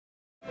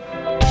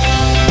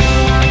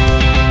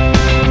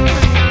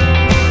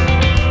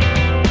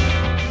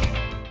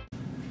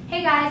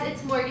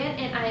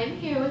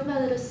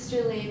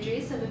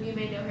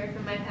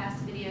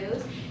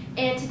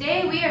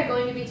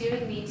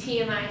doing the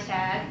TMI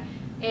tag,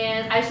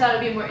 and I just thought it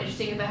would be more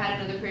interesting if I had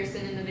another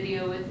person in the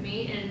video with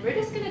me, and we're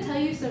just going to tell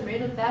you some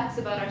random facts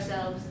about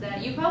ourselves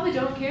that you probably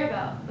don't care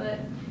about, but,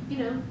 you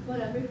know,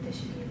 whatever. They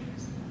should be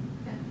interesting.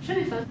 Yeah,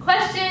 should be fun.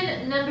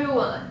 Question number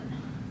 1.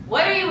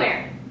 What are you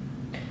wearing?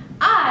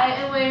 I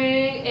am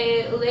wearing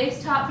a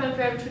lace top from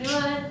Forever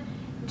 21,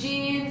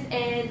 jeans,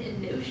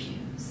 and no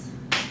shoes.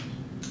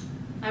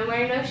 I'm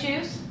wearing no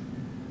shoes.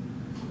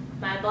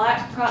 My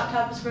black crop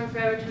top is from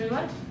Forever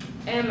 21,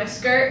 and my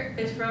skirt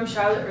is from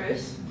Charlotte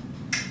Russe.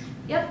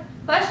 Yep.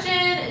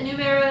 Question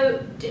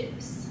numero 2.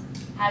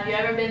 Have you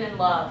ever been in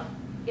love?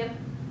 Yep.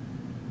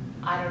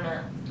 I don't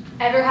know.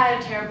 Ever had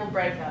a terrible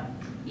breakup?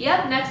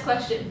 Yep. Next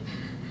question.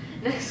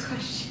 Next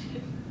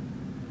question.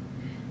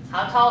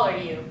 How tall are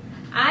you?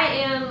 I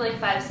am like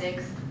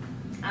 5'6".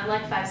 I'm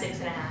like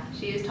 5'6.5".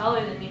 She is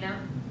taller than me now.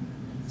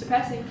 It's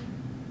depressing.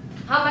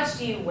 How much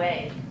do you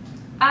weigh?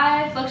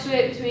 I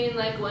fluctuate between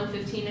like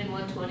 115 and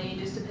 120,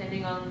 just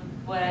depending on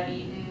what I've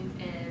eaten,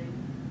 and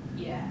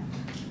yeah.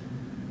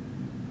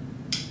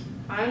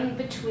 I'm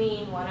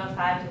between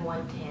 105 and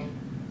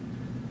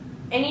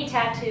 110. Any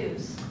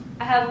tattoos?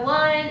 I have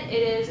one. It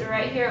is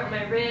right here on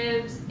my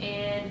ribs,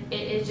 and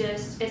it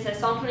says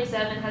Psalm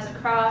 27, has a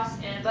cross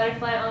and a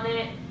butterfly on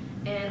it,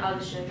 and I'll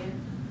just show you.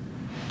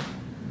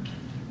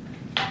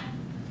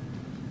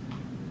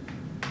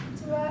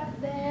 It's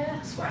right there.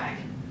 Swag.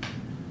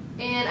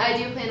 And I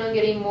do plan on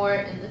getting more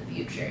in the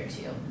future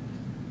too.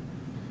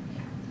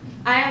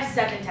 I have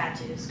 7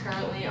 tattoos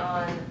currently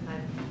on my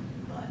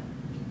butt.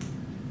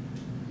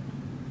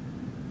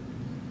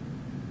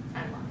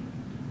 I'm lying.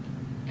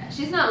 Yeah,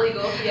 she's not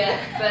legal yet,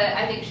 but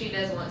I think she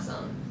does want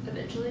some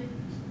eventually.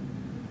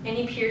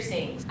 Any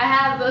piercings? I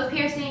have both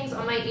piercings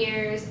on my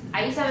ears.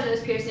 I used to have a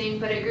nose piercing,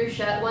 but it grew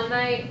shut one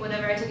night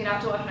whenever I took it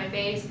out to wash my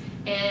face,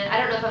 and I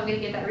don't know if I'm going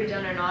to get that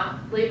redone or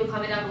not. Leave a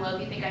comment down below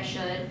if you think I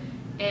should,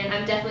 and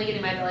I'm definitely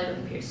getting my belly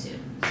button pierced soon.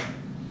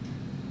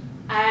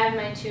 I have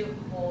my 2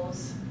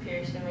 holes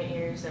pierced in my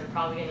ears, and I'm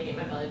probably going to get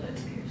my belly button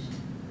pierced.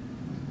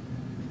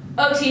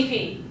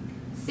 OTP.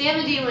 Sam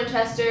and Dean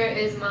Winchester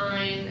is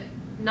mine,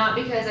 not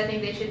because I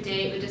think they should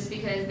date, but just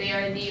because they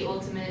are the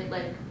ultimate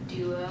like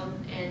duo,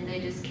 and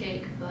they just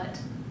kick butt.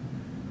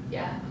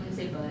 Yeah, I'm gonna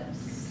say butt.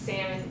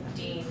 Sam and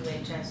Dean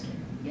Winchester.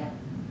 Yeah.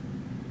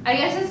 I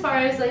guess as far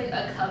as like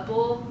a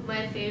couple,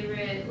 my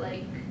favorite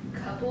like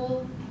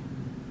couple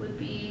would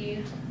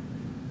be,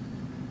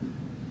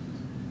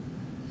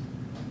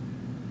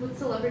 what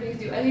celebrities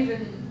do I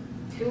even?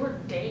 Who are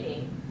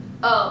dating?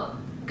 Oh,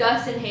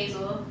 Gus and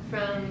Hazel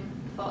from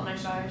Fault in Our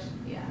Stars.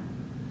 Yeah.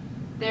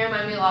 They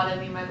remind me a lot of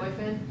me and my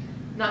boyfriend.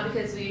 Not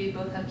because we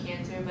both have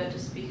cancer, but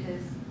just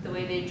because the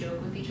way they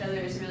joke with each other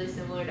is really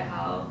similar to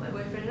how my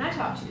boyfriend and I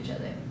talk to each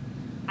other.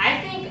 I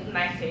think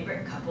my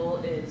favorite couple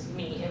is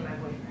me and my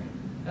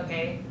boyfriend.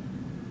 Okay?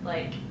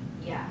 Like,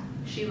 yeah.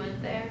 She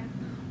went there.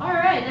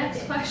 Alright,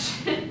 next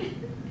question.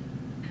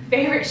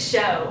 Favorite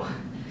show?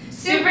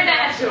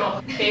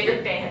 Supernatural.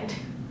 Favorite band?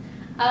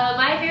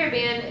 My favorite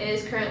band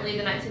is currently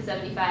the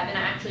 1975, and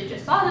I actually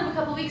just saw them a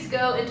couple weeks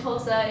ago in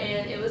Tulsa,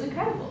 and it was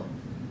incredible.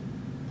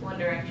 One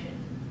Direction.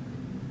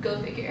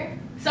 Go figure.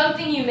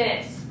 Something you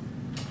miss?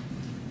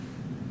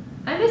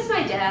 I miss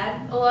my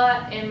dad a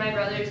lot and my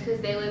brothers because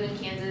they live in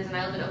Kansas and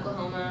I live in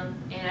Oklahoma,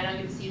 and I don't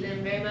get to see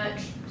them very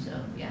much. So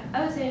yeah,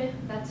 I would say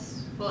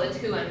that's, well, it's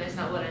who I miss,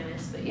 not what I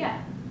miss, but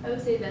yeah, I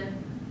would say them.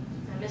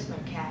 I miss my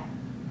cat.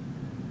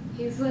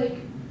 He's like,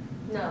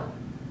 no,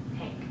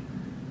 Hank.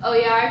 oh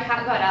yeah, our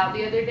cat got out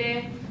the other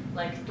day.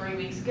 Like 3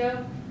 weeks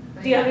ago?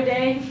 The other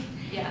day?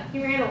 Yeah.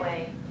 He ran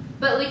away.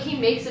 But like he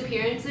makes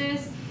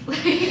appearances. Like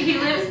he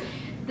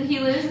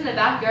lives in the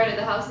backyard of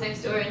the house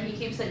next door, and he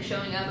keeps like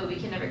showing up, but we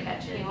can never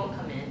catch him. He won't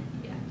come in.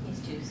 Yeah. He's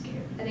too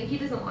scared. I think he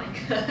doesn't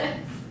like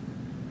us.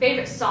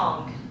 Favorite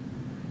song?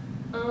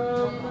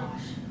 Oh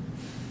gosh.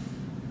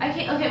 I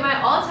can't. Okay,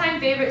 my all-time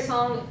favorite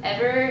song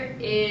ever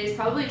is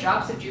probably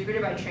 "Drops of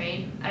Jupiter" by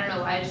Train. I don't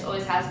know why, it just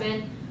always has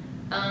been.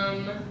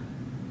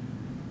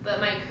 But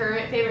my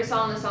current favorite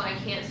song, the song I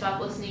can't stop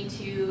listening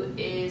to,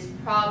 is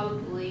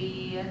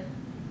probably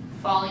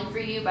 "Falling for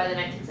You" by the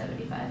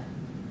 1975.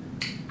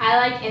 I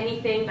like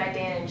Anything by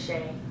Dan and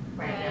Shay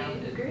right now. I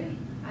agree.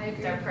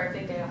 They're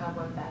perfect. They don't have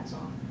one bad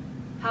song.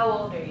 How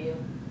old are you?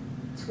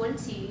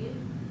 20.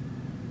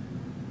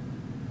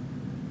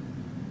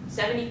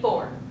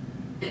 74.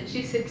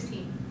 She's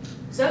 16.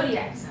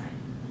 Zodiac sign?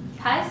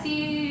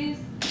 Pisces.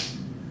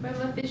 Where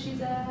my fishies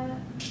at?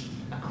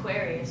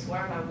 Aquarius. Where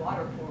are my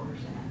water pourers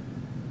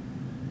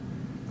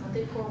at? Don't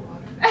they pour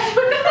water? I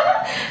don't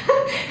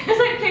know. There's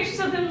like pictures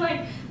of them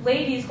like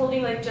ladies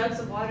holding like jugs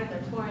of water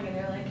they're pouring, and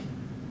they're like,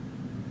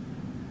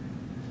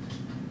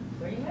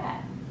 where are you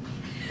at?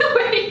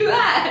 Where are you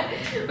at?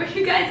 Where are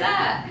you guys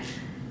at?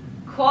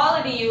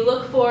 Quality you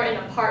look for in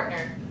a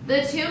partner?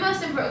 The 2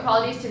 most important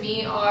qualities to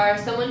me are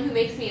someone who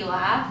makes me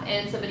laugh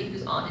and somebody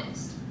who's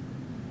honest.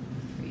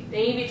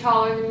 They need to be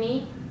taller than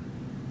me.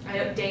 I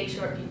don't date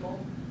short people.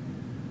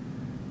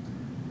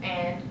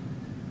 And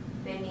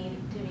they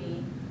need to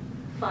be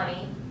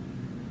funny.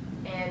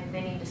 And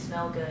they need to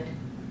smell good.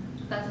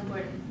 That's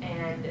important.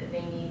 And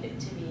they need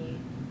to be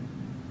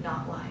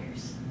not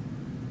liars.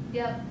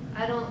 Yep,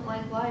 I don't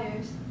like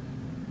liars.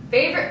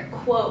 Favorite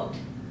quote?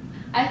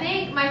 I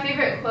think my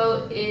favorite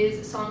quote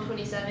is Psalm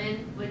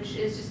 27, which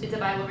is just, it's a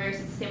Bible verse.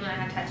 It's the same one I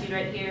have tattooed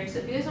right here. So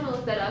if you guys want to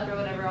look that up or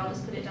whatever, I'll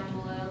just put it down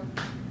below.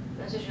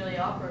 That's just really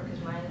awkward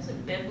because mine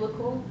isn't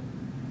biblical.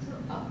 So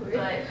awkward.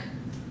 But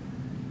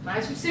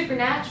mine's from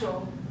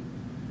Supernatural.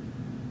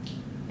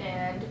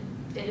 And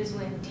it is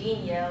when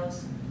Dean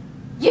yells,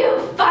 "You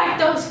fight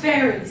those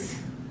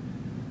fairies!"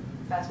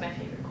 That's my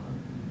favorite quote.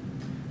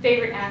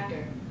 Favorite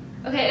actor?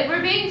 Okay, if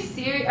we're being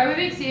serious, are we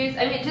being serious?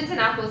 I mean, Jensen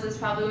Ackles is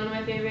probably one of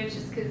my favorites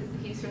just because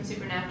he's from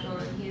Supernatural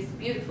and he's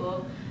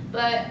beautiful.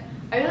 But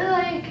I really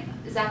like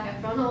Zac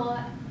Efron a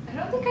lot. I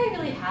don't think I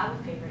really have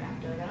a favorite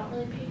actor. Like, I don't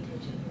really pay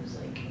attention who's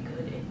like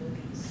good in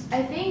movies.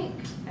 I think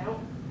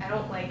I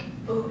don't like,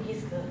 oh,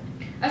 he's good.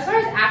 as far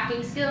as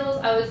acting skills,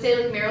 I would say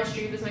like Meryl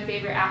Streep is my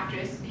favorite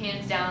actress,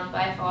 hands down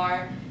by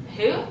far.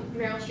 Who?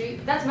 Meryl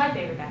Streep. That's my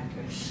favorite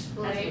actress.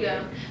 Well, That's there you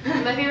weird. go.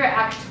 My favorite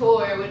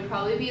actor would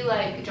probably be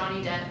like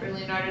Johnny Depp or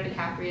Leonardo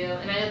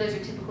DiCaprio. And I know those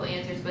are typical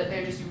answers, but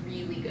they're just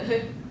really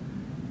good.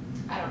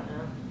 I don't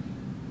know.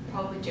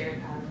 Probably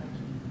Jared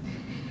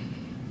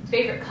Padalecki.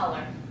 Favorite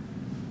color?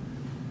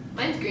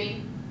 Mine's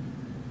green.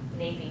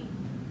 Navy.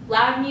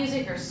 Loud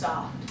music or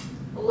soft?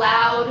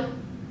 Loud.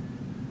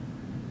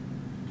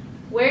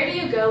 Where do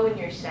you go when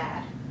you're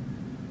sad?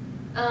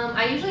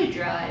 I usually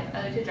drive.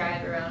 I like to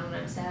drive around when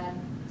I'm sad.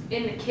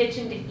 In the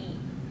kitchen to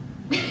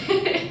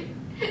eat.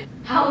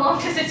 How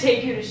long does it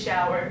take you to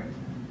shower?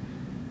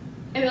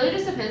 It really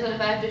just depends on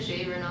if I have to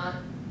shave or not.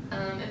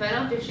 If I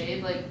don't have to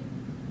shave, like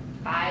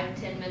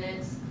 5-10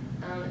 minutes.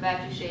 If I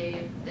have to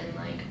shave, then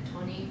like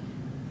 20.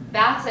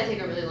 Baths, I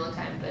take a really long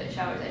time, but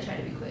showers, I try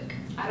to be quick.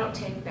 I don't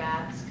take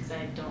baths because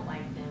I don't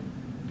like them.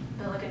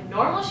 But like a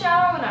normal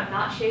shower when I'm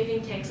not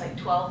shaving takes like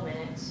 12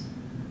 minutes.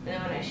 And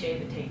then when I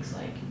shave, it takes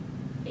like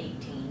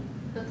 18.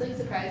 That's like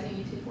surprising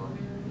you take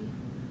longer than me.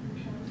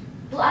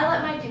 Well, I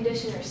let my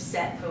conditioner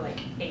set for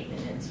like 8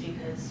 minutes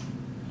because,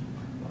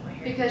 well, my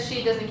hair. Because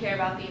she doesn't care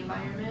about the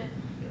environment.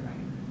 You're right.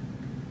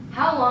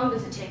 How long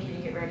does it take you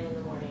to get ready in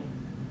the morning?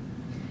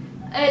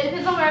 It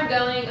depends on where I'm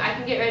going. I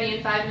can get ready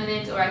in 5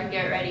 minutes or I can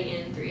get ready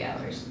in 3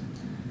 hours.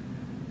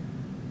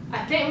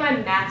 I think my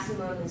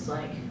maximum is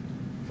like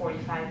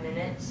 45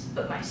 minutes,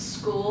 but my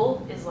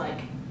school is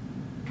like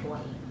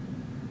 20.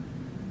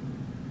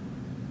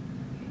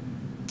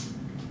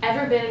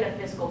 Ever been in a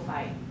physical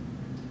fight?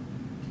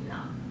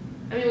 No.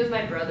 I mean, with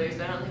my brothers,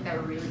 but I don't think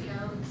that really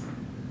counts.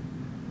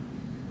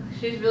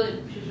 She's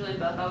really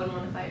buff. I wouldn't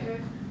want to fight her.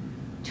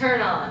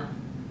 Turn on.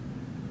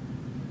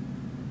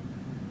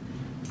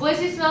 Boys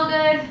who smell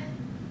good.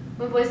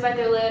 When boys bite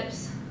their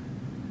lips.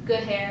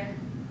 Good hair.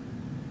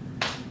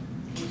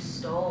 You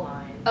stole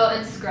mine. Oh,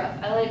 and scruff.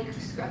 I like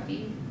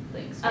scruffy.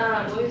 Like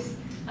scruffy boys.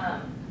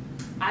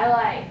 I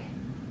like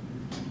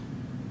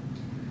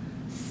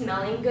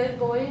smelling good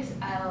boys.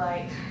 I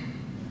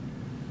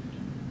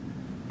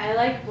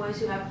like boys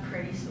who have a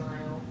pretty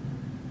smile.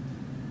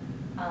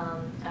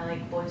 I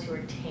like boys who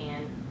are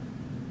tan.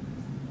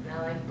 And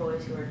I like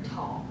boys who are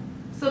tall.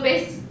 So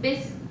basically,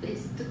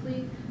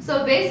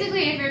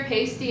 if you're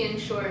pasty and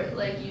short,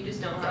 like you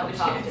just don't have a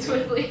chance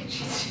with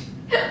bleach.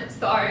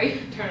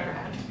 Sorry. Turn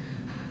around.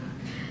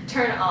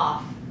 Turn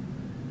off.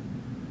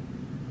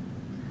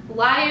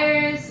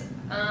 Liars.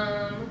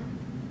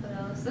 What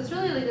else? That's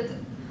really like that's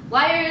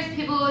liars.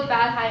 People with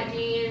bad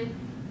hygiene.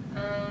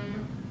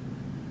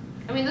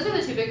 I mean, those are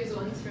the two biggest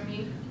ones for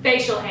me.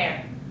 Facial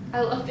hair. I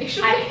love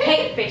facial I hair.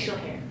 hate facial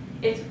hair.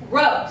 It's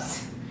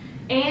gross.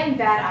 And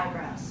bad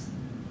eyebrows.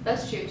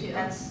 That's true too.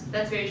 That's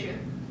very true.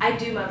 I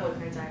do my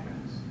boyfriend's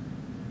eyebrows.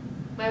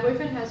 My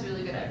boyfriend has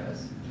really good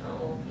eyebrows.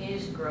 Oh, he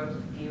just grows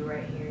a few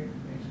right here.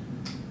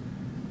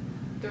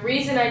 The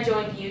reason I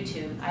joined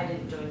YouTube, I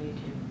didn't join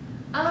YouTube.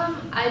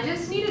 I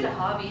just needed a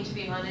hobby, to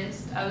be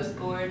honest. I was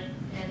bored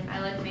and I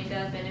like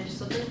makeup and it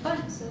just looked like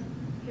fun, so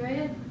here I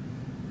am.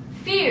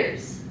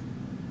 Fears.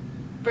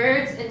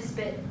 Birds and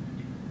spit.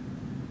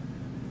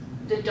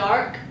 The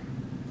Dark,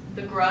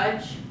 The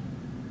Grudge,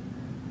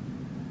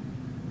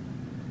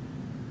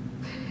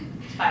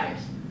 spiders.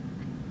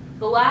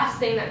 The last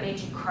thing that made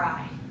you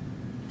cry.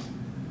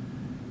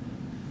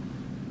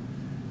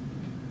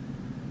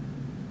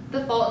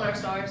 The Fault in Our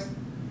Stars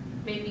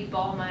made me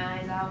bawl my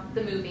eyes out.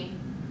 The movie.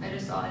 I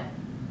just saw it.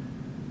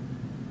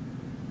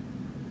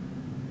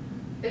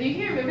 If you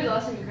can remember the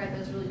last time you cried,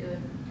 that's really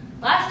good.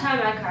 Last time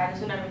I cried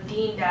is whenever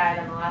Dean died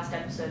on the last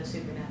episode of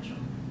Supernatural.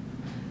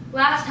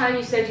 Last time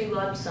you said you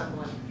loved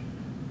someone.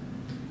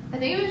 I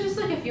think it was just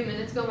like a few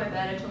minutes ago in my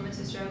bed I told my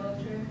sister I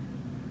loved her.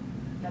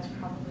 That's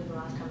probably the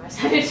last time I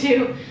said it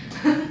too.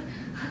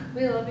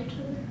 We love each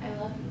other. I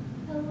love you.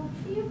 I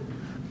love you.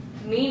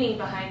 Meaning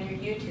behind your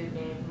YouTube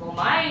name. Well,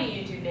 my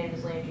YouTube name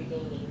is Landry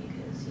Gainey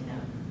because, you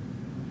know,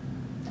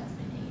 that's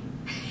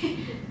my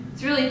name.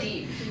 It's really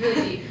deep. It's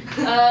really deep.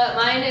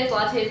 Mine is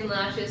Lattes and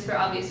Lashes for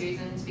obvious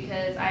reasons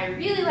because I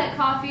really like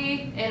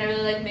coffee and I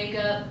really like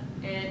makeup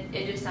and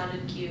it just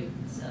sounded cute.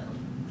 So,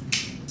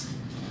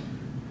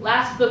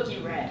 last book you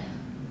read.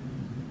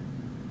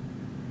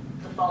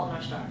 Fault in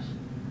Our Stars?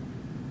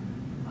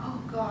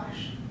 Oh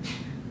gosh.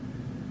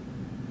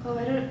 Oh,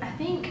 I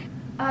think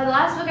the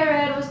last book I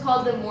read was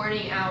called The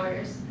Morning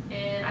Hours,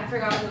 and I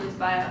forgot who it was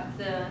by off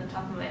the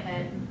top of my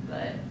head,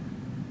 but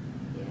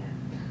yeah.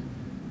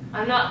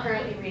 I'm not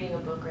currently reading a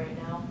book right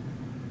now.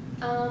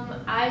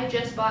 I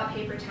just bought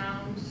Paper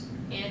Towns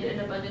and An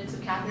Abundance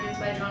of Catherines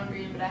by John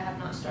Green, but I have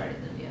not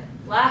started them yet.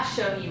 Last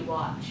show you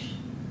watched?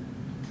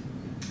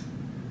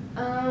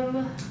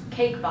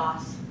 Cake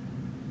Boss.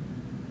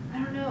 I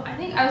don't know. I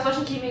think I was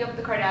watching Keeping Up with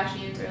the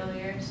Kardashians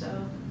earlier,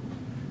 so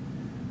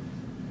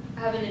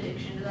I have an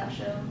addiction to that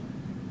show.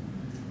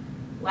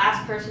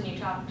 Last person you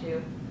talked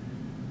to?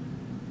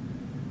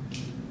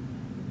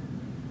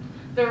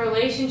 The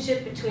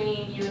relationship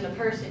between you and the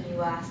person you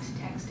last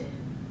texted.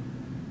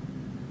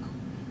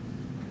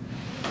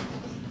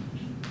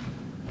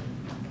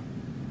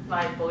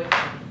 My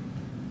boyfriend.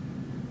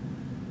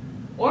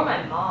 Or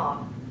my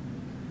mom.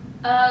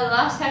 The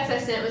last text I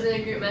sent was in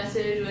a group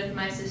message with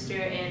my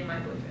sister and my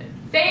boyfriend.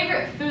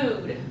 Favorite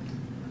food?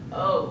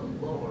 Oh,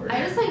 Lord.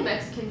 I just like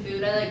Mexican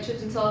food. I like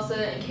chips and salsa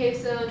and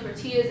queso and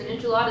tortillas and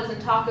enchiladas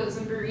and tacos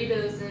and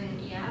burritos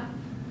and yeah.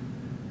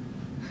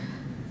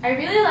 I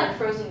really like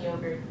frozen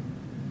yogurt.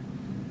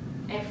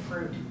 And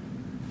fruit.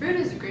 Fruit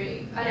is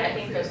great. I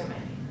think those are my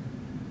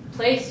favorite.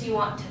 Place you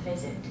want to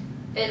visit?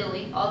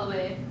 Italy, all the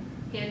way.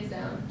 Hands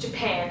down.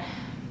 Japan.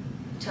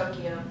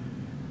 Tokyo.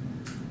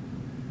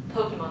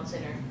 Pokemon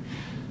Center.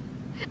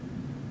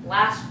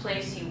 Last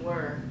place you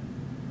were?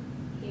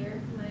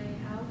 Here,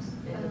 my house.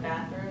 In the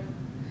bathroom?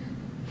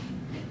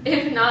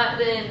 If not,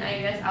 then I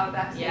guess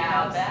Outback. Yeah,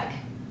 Outback.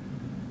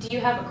 Do you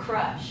have a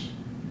crush?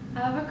 I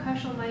have a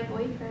crush on my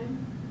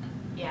boyfriend.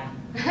 Yeah.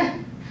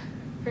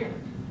 Pretty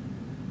much.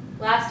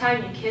 Last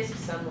time you kissed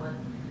someone?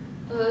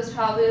 It was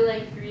probably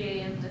like 3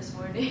 a.m. this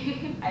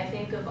morning. I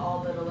think of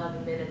all but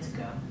 11 minutes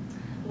ago.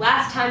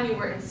 Last time you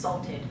were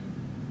insulted?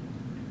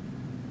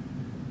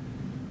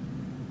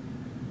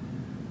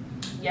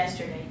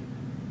 Yesterday.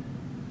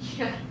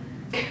 Yeah.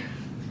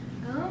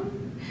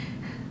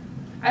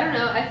 I don't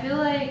know. I feel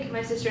like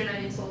my sister and I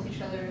insult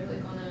each other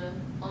like on a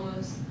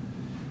almost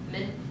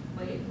like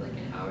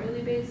an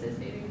hourly basis,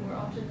 maybe more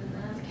often than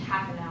that. Like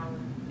half an hour.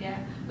 Yeah.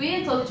 We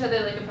insult each other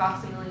like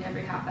approximately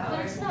every half hour.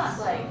 But it's not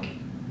like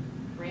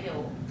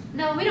real.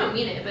 No, we don't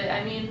mean it, but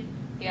I mean,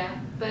 yeah.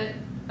 But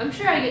I'm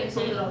sure I get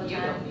insulted all the time.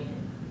 You don't mean it.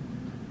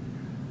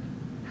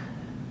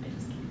 I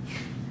just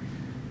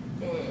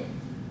kidding.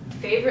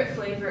 Favorite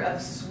flavor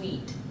of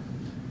sweet?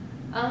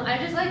 I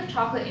just like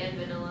chocolate and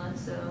vanilla,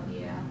 so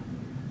yeah.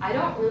 I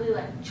don't really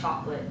like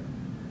chocolate.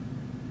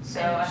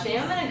 So I think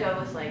I'm gonna go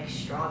with like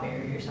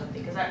strawberry or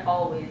something, because I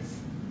always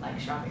like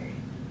strawberry.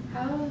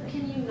 How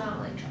can you not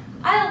like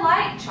chocolate? I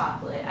like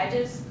chocolate.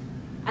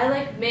 I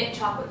like mint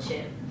chocolate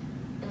chip.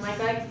 And like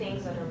I like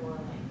things that are more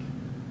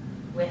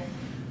like with,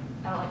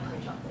 I don't like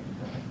plain chocolate,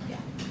 but like,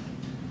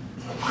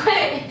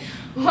 yeah.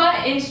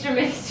 What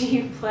instruments do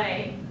you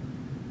play?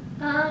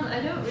 I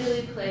don't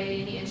really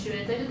play any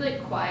instruments. I did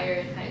like choir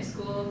in high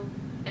school,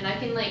 and I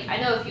can like, I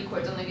know a few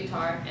chords on the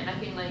guitar, and I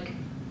can like,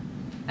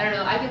 I don't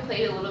know, I can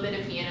play a little bit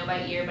of piano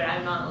by ear, but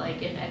I'm not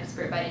like an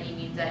expert by any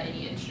means at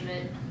any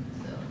instrument,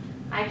 so.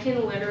 I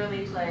can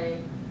literally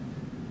play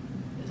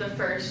the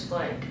first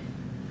like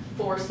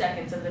 4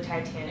 seconds of the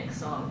Titanic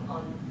song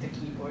on the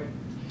keyboard,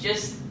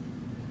 just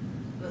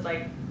with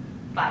like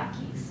 5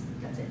 keys.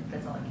 That's it,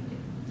 that's all I can do.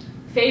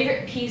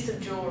 Favorite piece of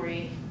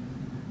jewelry?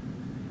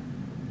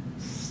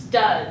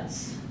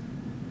 Studs.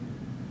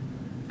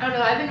 I don't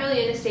know, I've been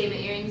really into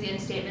statement earrings and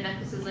statement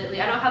necklaces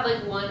lately. I don't have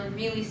like one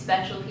really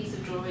special piece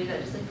of jewelry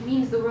that just like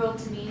means the world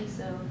to me,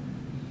 so.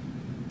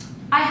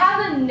 I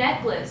have a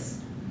necklace,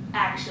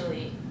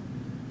 actually,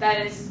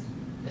 that is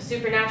a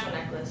supernatural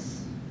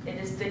necklace. It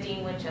is the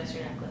Dean Winchester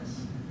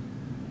necklace.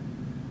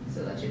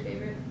 So that's your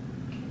favorite?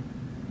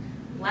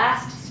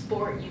 Last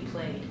sport you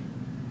played?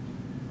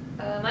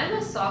 Mine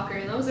was soccer,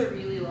 and that was a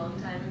really long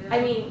time ago.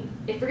 I mean,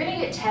 if we're gonna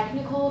get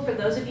technical, for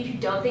those of you who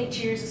don't think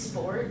cheer is a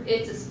sport,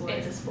 it's a sport.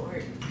 It's a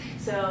sport.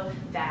 So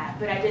that,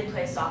 but I did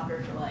play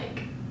soccer for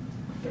like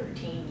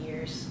 13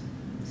 years.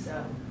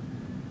 So,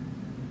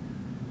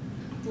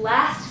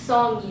 last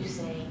song you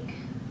sang?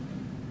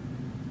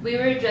 We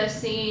were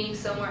just singing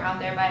Somewhere Out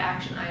There by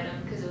Action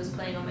Item because it was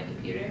playing on my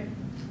computer.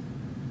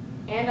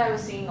 And I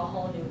was singing A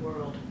Whole New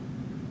World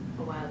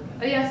a while ago.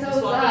 Oh yeah, so just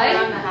was walking I.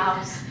 around the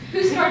house.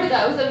 Who started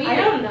that? Was that me? I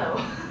don't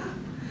know.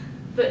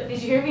 But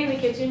did you hear me in the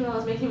kitchen while I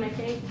was making my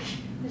cake?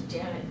 Just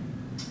jam it.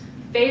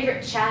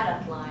 Favorite chat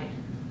up line?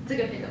 It's a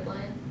good pickup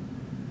line.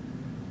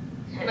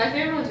 My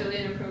favorite one's really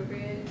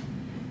inappropriate.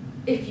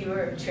 If you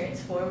were a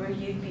transformer,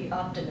 you'd be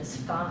Optimus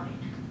Fine.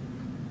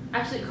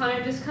 Actually,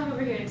 Connor, just come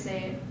over here and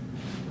say it.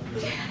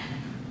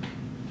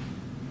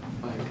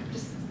 Like,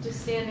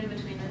 just stand in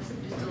between us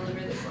and just deliver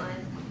this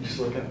line. just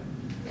look up.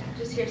 Yeah,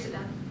 just here, sit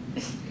down.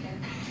 Okay.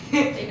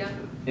 There you go.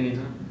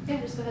 Anytime.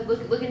 Yeah, just go ahead.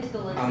 Look into the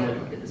lens I'm and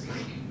looking. look at this one.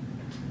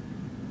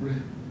 Really?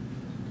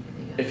 There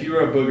you go. If you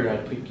were a booger,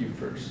 I'd pick you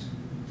first.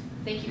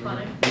 Thank you,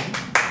 Connor.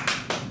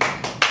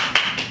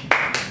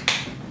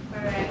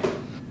 Alright.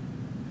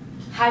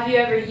 Have you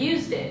ever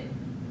used it?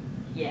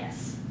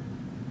 Yes.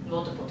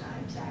 Multiple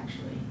times,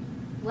 actually.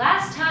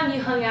 Last time you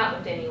hung out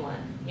with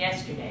anyone?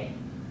 Yesterday.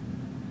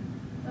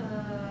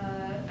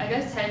 I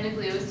guess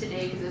technically it was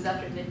today because it was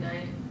after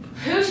midnight.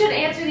 Who should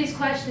answer these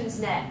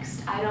questions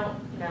next? I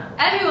don't know.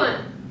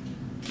 Everyone!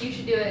 You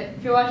should do it.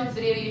 If you're watching this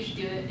video, you should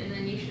do it, and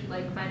then you should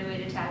like find a way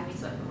to tag me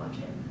so I can watch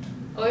it.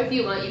 Or if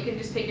you want, you can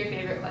just pick your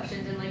favorite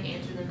questions and like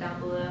answer them down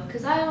below,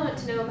 because I want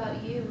to know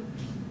about you.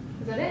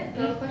 Is that it?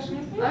 No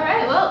questions? Mm-hmm.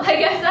 Alright, well, I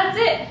guess that's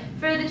it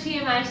for the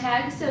TMI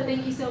tag, so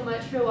thank you so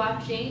much for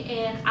watching,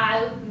 and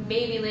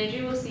maybe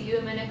Landry, will see you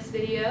in my next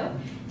video,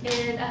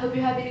 and I hope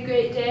you're having a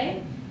great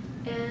day,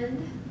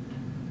 and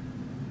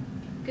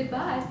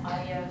goodbye.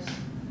 Adios.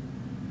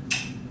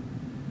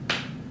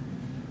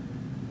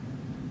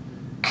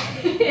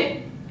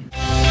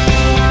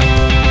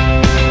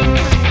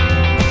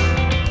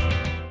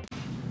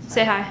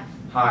 Say hi.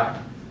 Hi.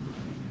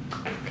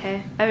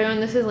 Okay, everyone,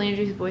 this is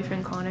Landry's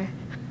boyfriend, Connor.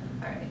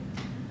 Alright.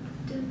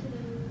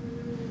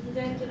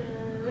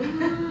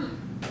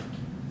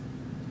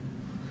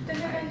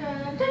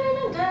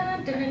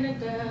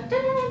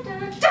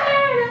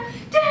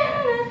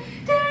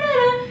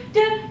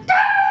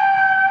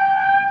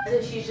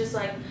 So she's just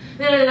like,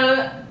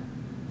 no.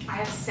 I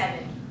have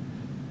 7.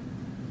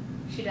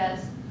 She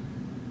does.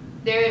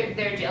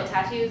 They're jail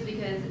tattoos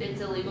because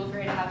it's illegal for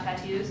her to have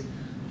tattoos.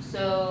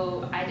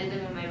 So I did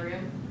them in my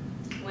room.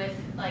 With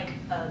like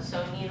a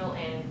sewing needle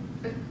and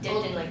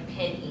dipped in like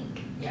pen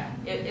ink. Yeah,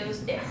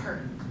 it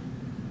hurt,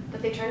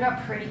 but they turned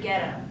out pretty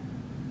ghetto.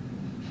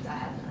 I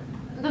have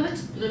none. I have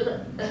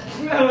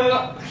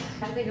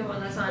to think of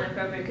one that's not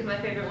inappropriate because my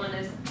favorite one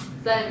is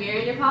that a mirror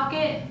in your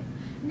pocket?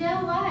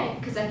 No, why?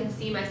 Because I can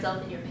see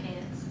myself in your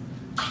pants.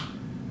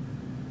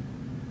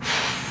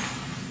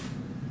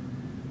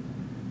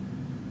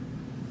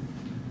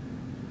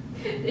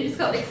 They just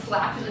got like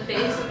slapped in the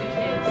face with the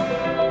kids.